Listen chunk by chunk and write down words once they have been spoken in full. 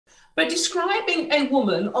But describing a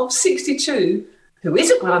woman of 62 who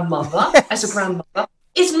is a grandmother as a grandmother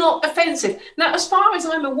is not offensive. Now, as far as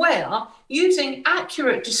I'm aware, using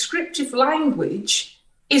accurate descriptive language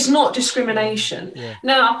is not discrimination. Yeah.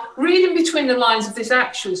 Now, reading between the lines of this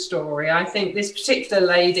actual story, I think this particular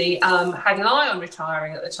lady had an eye on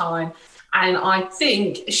retiring at the time. And I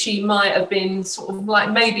think she might have been sort of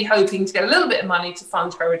like maybe hoping to get a little bit of money to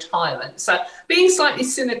fund her retirement. So being slightly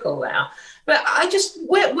cynical now. But I just,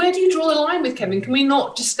 where do you draw the line with Kevin? Can we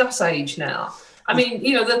not discuss age now? I mean,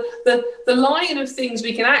 you know, the line of things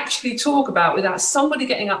we can actually talk about without somebody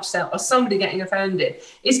getting upset or somebody getting offended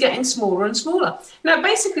is getting smaller and smaller. Now,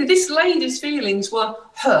 basically, this lady's feelings were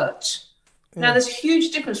hurt. Yeah. Now, there's a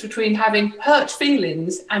huge difference between having hurt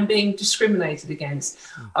feelings and being discriminated against.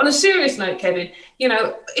 On a serious note, Kevin, you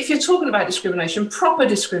know, if you're talking about discrimination, proper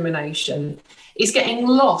discrimination is getting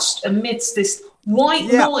lost amidst this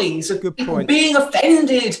white noise of people being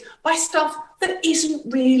offended by stuff that isn't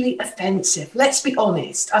really offensive. Let's be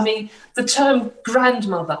honest. I mean, the term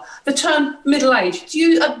grandmother, the term middle-aged. Do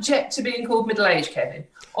you object to being called middle-aged, Kevin?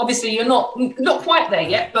 Obviously, you're not quite there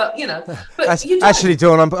yet, but, you know. But actually,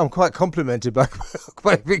 Dawn, I'm quite complimented by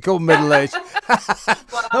being called middle-aged.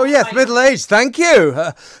 Well, oh, yes, middle-aged. Thank you.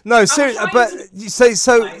 No, seriously. But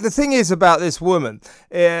so the thing is about this woman,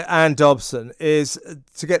 Anne Dopson, is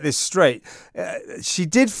to get this straight. She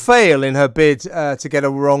did fail in her bid to get a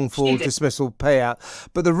wrongful dismissal payout.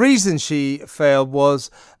 But the reason she failed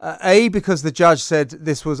was, A, because the judge said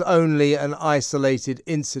this was only an isolated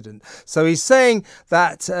incident. So he's saying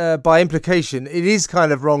that by implication, it is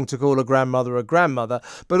kind of wrong to call a grandmother,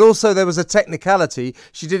 but also there was a technicality.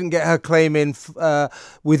 She didn't get her claim in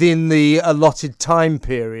within the allotted time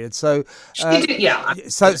period. So,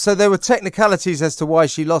 so there were technicalities as to why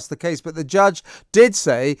she lost the case, but the judge did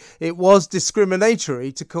say it was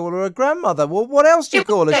discriminatory to call her a grandmother. Well, what else do you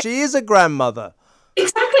call her? She is a grandmother.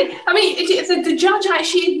 Exactly. I mean, the judge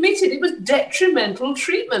actually admitted it was detrimental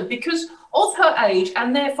treatment because of her age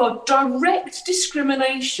and therefore direct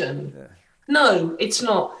discrimination. Yeah. No, it's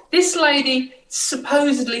not. This lady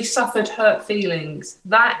supposedly suffered hurt feelings.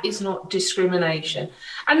 That is not discrimination.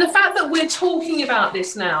 And the fact that we're talking about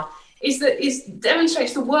this now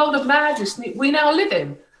demonstrates the world of madness we now live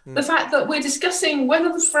in. The fact that we're discussing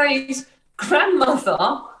whether the phrase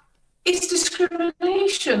grandmother is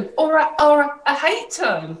discrimination or a hate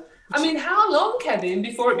term. I mean, how long, Kevin,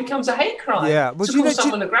 before it becomes a hate crime to call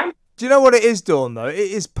someone a grandmother? Do you know what it is, Dawn, though? It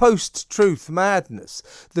is post-truth madness.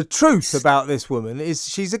 The truth about this woman is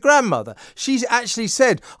she's a grandmother. She's actually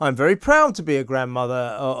said, I'm very proud to be a grandmother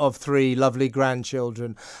of 3 lovely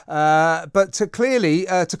grandchildren. But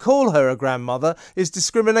to call her a grandmother is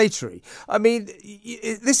discriminatory. I mean,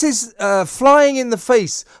 this is flying in the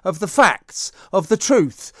face of the facts, of the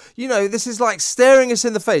truth. You know, this is like staring us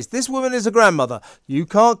in the face. This woman is a grandmother. You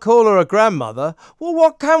can't call her a grandmother. Well,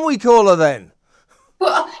 what can we call her then?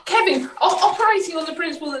 Well, Kevin, operating on the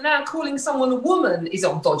principle that now calling someone a woman is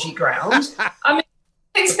on dodgy ground. I mean,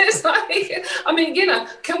 it's like, I mean, you know,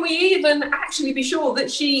 can we even actually be sure that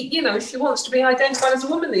she wants to be identified as a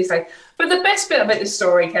woman these days? But the best bit about this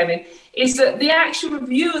story, Kevin, is that the actual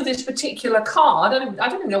review of this particular car, I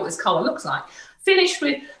don't even know what this car looks like, finished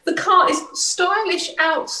with, the car is stylish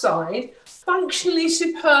outside, functionally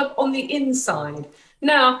superb on the inside.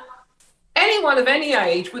 Now, anyone of any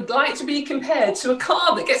age would like to be compared to a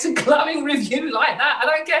car that gets a glowing review like that. I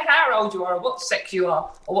don't care how old you are or what sex you are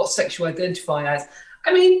or what sex you identify as.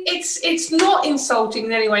 I mean, it's not insulting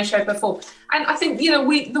in any way, shape or form. And I think, you know,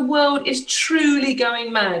 the world is truly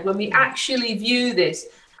going mad when we actually view this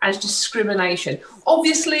as discrimination.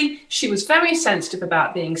 Obviously, she was very sensitive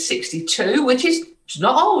about being 62, which is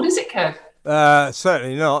not old, is it, Kev?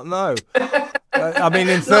 Certainly not, no. I mean,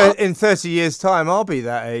 in 30 years' time, I'll be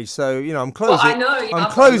that age. So, you know, I'm closing. Well, I'm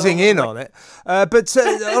closing in on it. But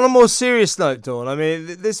on a more serious note, Dawn, I mean,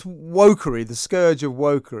 this wokery, the scourge of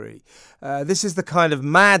wokery, this is the kind of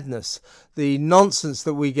madness, the nonsense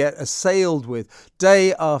that we get assailed with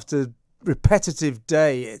day after repetitive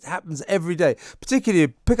day. It happens every day.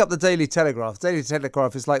 Particularly, pick up the Daily Telegraph. Daily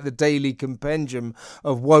Telegraph is like the daily compendium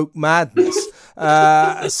of woke madness.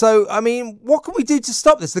 So, I mean, what can we do to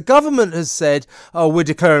stop this? The government has said, oh, we're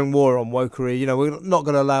declaring war on wokery. You know, we're not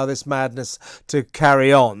going to allow this madness to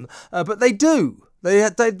carry on. But they do. They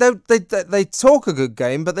talk a good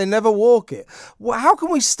game, but they never walk it. How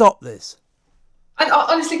can we stop this? And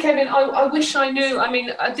honestly, Kevin, I wish I knew. I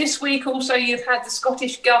mean, this week also you've had the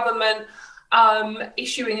Scottish government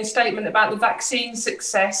issuing a statement about the vaccine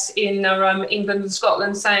success in England and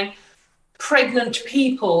Scotland, saying pregnant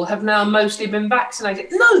people have now mostly been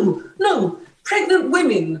vaccinated. No, pregnant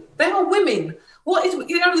women. They are women. What is,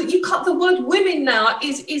 you cut the word women now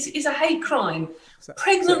is a hate crime.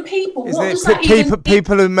 Pregnant people. Isn't what it does that even mean?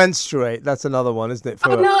 people who menstruate? That's another one, isn't it?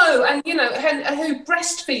 I know, and who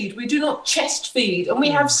breastfeed. We do not chest feed, and we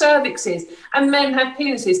have cervixes, and men have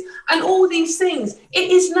penises, and all these things.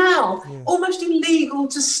 It is now almost illegal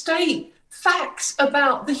to state facts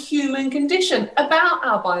about the human condition, about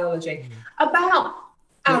our biology, about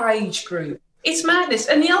our age group. It's madness.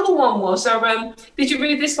 And the other one was, did you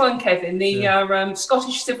read this one, Kevin? The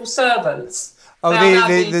Scottish civil servants. Oh,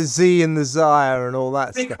 the Z and the Zire and all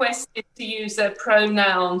that stuff. Requested to use their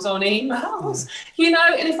pronouns on emails.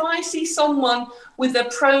 And if I see someone with their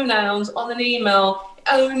pronouns on an email, it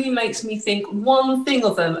only makes me think one thing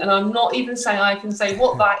of them, and I'm not even saying I can say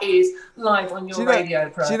what that is live on your radio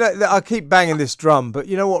program. I keep banging this drum, but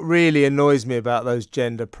you know what really annoys me about those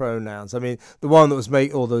gender pronouns? I mean, the one that was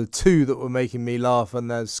or the two that were making me laugh on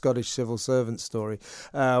the Scottish civil servant story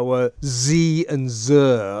were Z and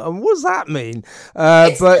Zer. And what does that mean?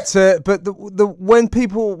 But when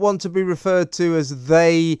people want to be referred to as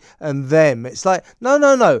they and them, it's like,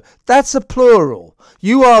 no, that's a plural.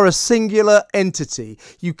 You are a singular entity.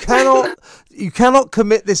 You cannot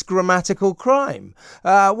commit this grammatical crime.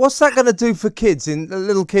 What's that going to do for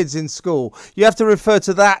little kids in school? You have to refer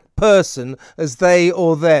to that person as they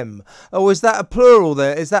or them. Oh, is that a plural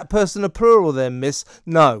there? Is that person a plural then, miss?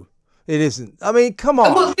 No, it isn't. I mean, come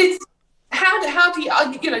on. Well, how do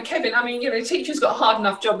you, Kevin, I mean, teachers got a hard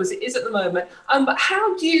enough job as it is at the moment. But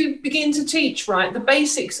how do you begin to teach, right, the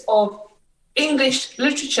basics of English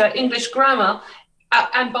literature, English grammar,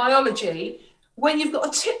 and biology when you've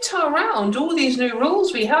got to tiptoe around all these new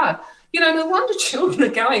rules we have? No wonder children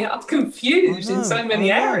are going up confused in so many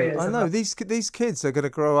areas. I know. These kids are going to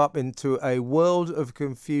grow up into a world of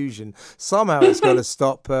confusion. Somehow it's got to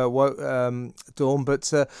stop, Dawn.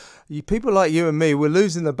 But people like you and me, we're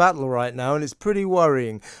losing the battle right now, and it's pretty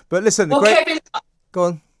worrying. But listen, Kevin, go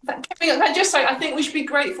on. Kevin, I just say I think we should be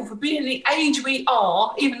grateful for being the age we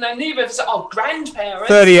are, even though neither of us are grandparents.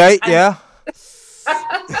 38, yeah.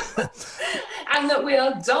 And that we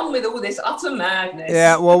are done with all this utter madness.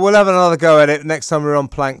 Yeah, well, we'll have another go at it next time we're on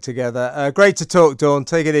Plank together. Great to talk, Dawn.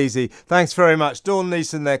 Take it easy. Thanks very much. Dawn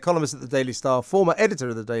Neesom there, columnist at the Daily Star, former editor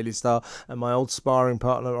of the Daily Star, and my old sparring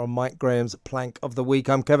partner on Mike Graham's Plank of the Week.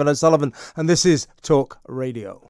 I'm Kevin O'Sullivan, and this is Talk Radio.